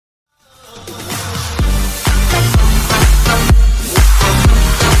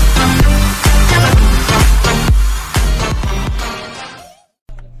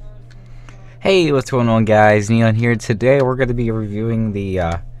Hey, what's going on, guys? Neon here. Today we're going to be reviewing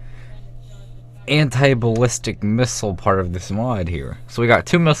the anti-ballistic missile part of this mod here. So we got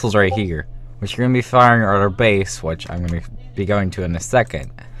two missiles right here, which are going to be firing at our base, which I'm going to be going to in a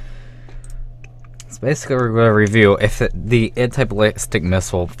second. So basically we're going to review if the anti-ballistic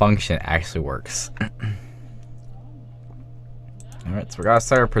missile function actually works. Alright, so we got to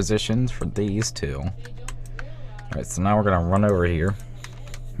set our positions for these two. Alright, so now we're going to run over here.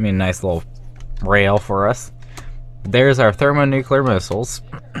 I mean, nice little rail for us. There's our thermonuclear missiles.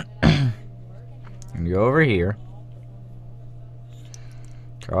 And go over here,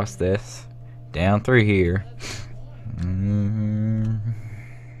 cross this, down through here,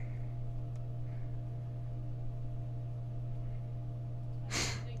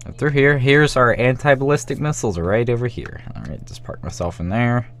 up through here. Here's our anti-ballistic missiles right over here. Alright, just park myself in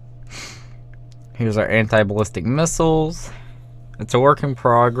there. Here's our anti-ballistic missiles. It's a work in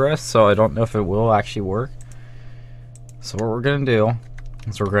progress, so I don't know if it will actually work. So what we're going to do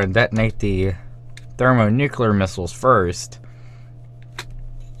is we're going to detonate the thermonuclear missiles first. And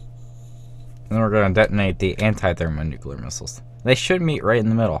then we're going to detonate the anti-thermonuclear missiles. They should meet right in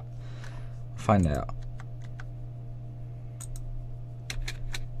the middle. Find out.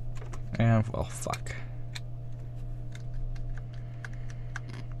 And, well, fuck.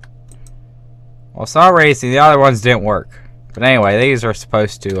 Well, saw racing, the other ones didn't work. But anyway, these are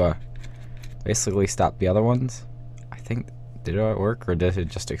supposed to basically stop the other ones. I think, did it work or did it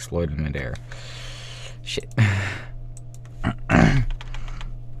just explode in midair? Shit.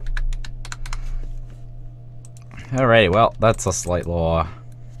 Alrighty, well, that's a slight little I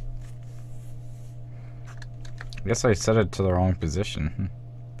guess I set it to the wrong position.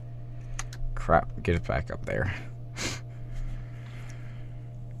 Crap, get it back up there.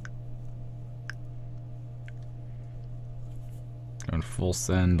 And full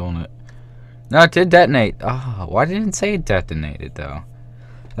send on it. No, it did detonate. Oh, why didn't it say it detonated though?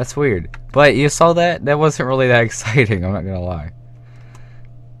 That's weird. But you saw that? That wasn't really that exciting, I'm not gonna lie.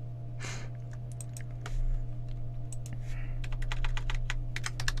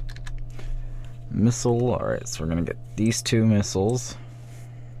 Missile, alright, so we're gonna get these two missiles.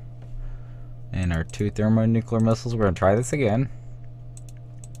 And our two thermonuclear missiles. We're gonna try this again.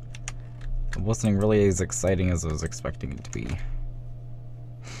 It wasn't really as exciting as I was expecting it to be.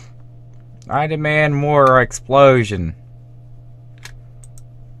 I demand more explosion.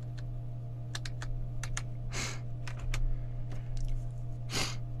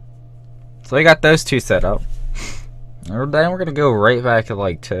 So I got those two set up. And then we're gonna go right back to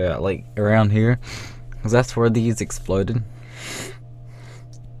like around here, because that's where these exploded.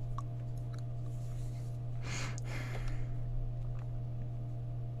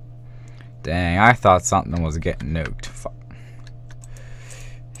 Dang, I thought something was getting nuked. Fuck.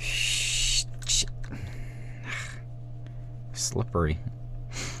 Slippery.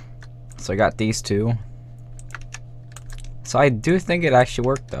 So I got these two. So I do think it actually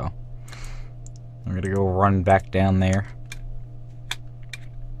worked though. I'm gonna go run back down there.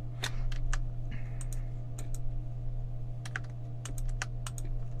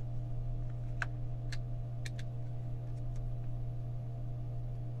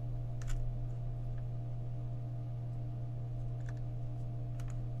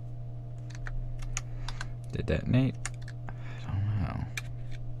 Did that detonate?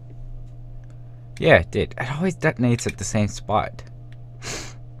 Yeah, it did. It always detonates at the same spot.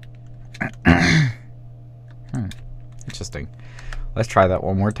 Interesting. Let's try that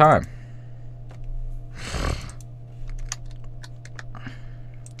one more time.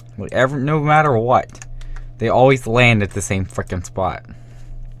 No matter what, they always land at the same freaking spot.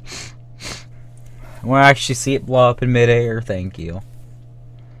 I want to actually see it blow up in midair. Thank you.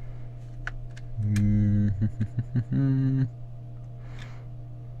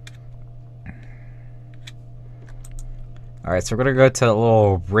 Alright, so we're gonna go to the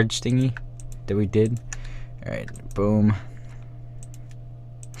little bridge thingy that we did. Alright, boom.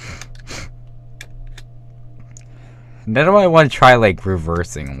 Then I want to try like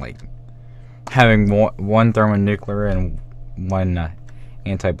reversing, like having one thermonuclear and one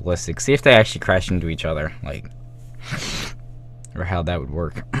anti-ballistic. See if they actually crash into each other, like, or how that would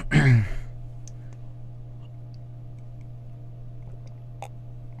work.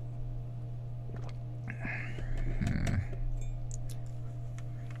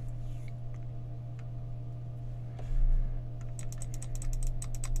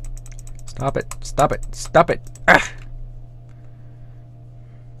 Stop it, stop it, stop it. Ah.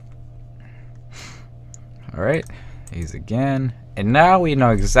 Alright, these again. And now we know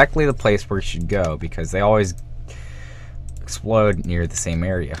exactly the place where we should go, because they always explode near the same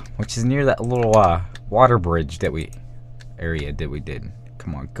area, which is near that little water bridge that we did.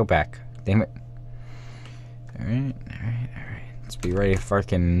 Come on, go back. Damn it. Alright. Let's be ready to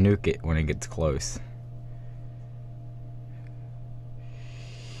fucking nuke it when it gets close.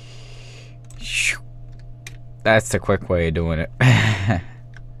 That's the quick way of doing it.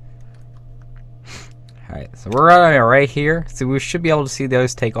 Alright, so we're right here. So we should be able to see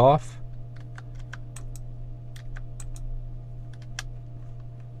those take off.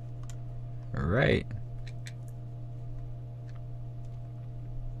 Alright.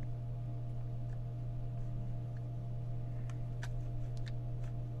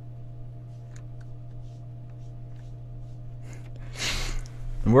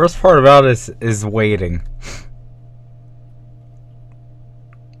 The worst part about this is waiting.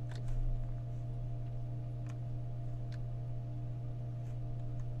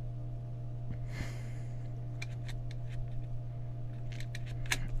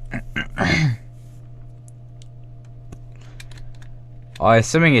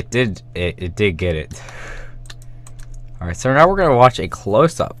 Assuming it did get it. Alright, so now we're gonna watch a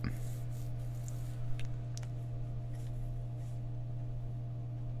close-up.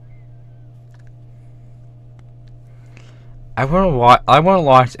 I want to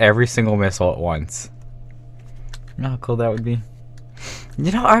launch every single missile at once. You know how cool that would be?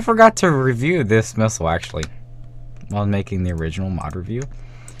 You know, I forgot to review this missile actually while making the original mod review.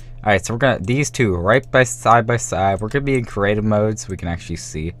 Alright, so we're gonna these two side by side. We're gonna be in creative mode so we can actually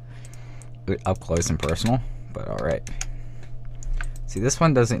see it up close and personal. But alright. See, this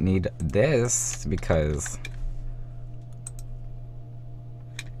one doesn't need this because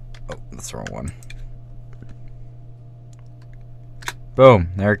that's the wrong one. Boom,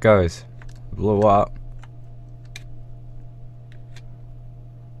 there it goes. Blew up.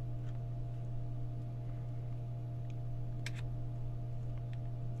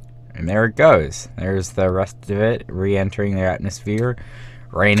 And there it goes. There's the rest of it re-entering the atmosphere,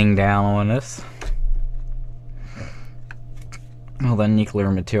 raining down on us. Well, the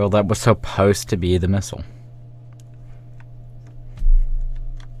nuclear material that was supposed to be the missile.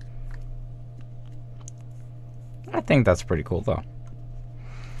 I think that's pretty cool, though.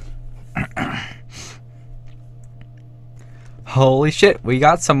 Holy shit, we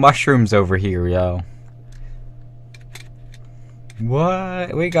got some mushrooms over here, yo.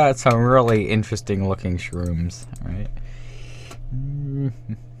 What? We got some really interesting looking shrooms, alright?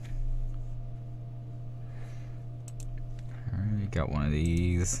 Alright, we got one of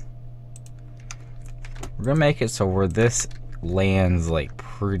these. We're gonna make it so where this lands like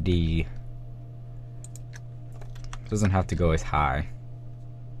pretty... doesn't have to go as high.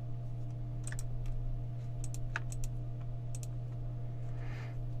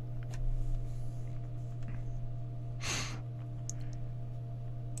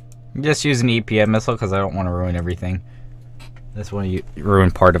 Just use an EPM missile because I don't want to ruin everything. This one you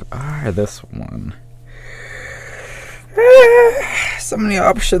ruin part of this one. So many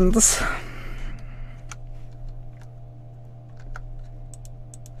options.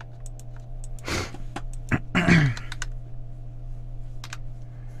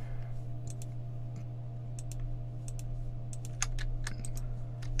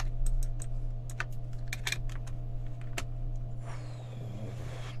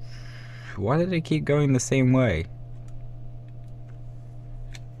 Why did it keep going the same way?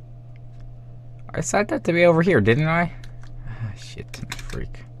 I set that to be over here, didn't I? Ah, shit,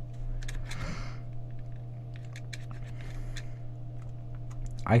 freak.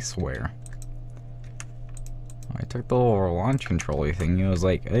 I swear. I took the little launch controller thing and I was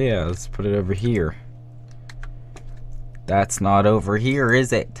like, oh yeah, let's put it over here. That's not over here,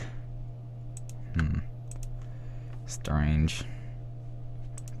 is it? Strange.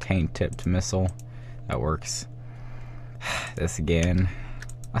 Tipped missile. That works. This again.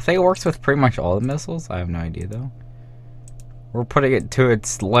 I think it works with pretty much all the missiles. I have no idea though. We're putting it to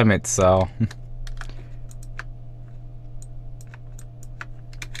its limit, so. What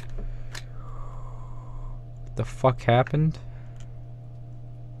the fuck happened?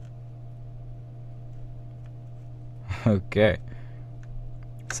 Okay.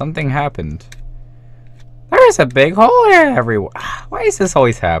 Something happened. There's a big hole here everywhere. Why does this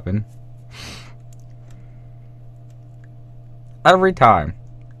always happen? Every time.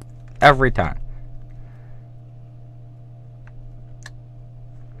 Every time.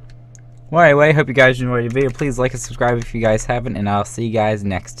 Well, anyway, hope you guys enjoyed the video. Please like and subscribe if you guys haven't, and I'll see you guys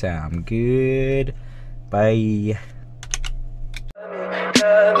next time. Goodbye.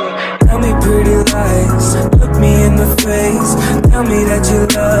 Tell me pretty lies, look me in the face, tell me that you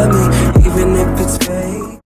love me.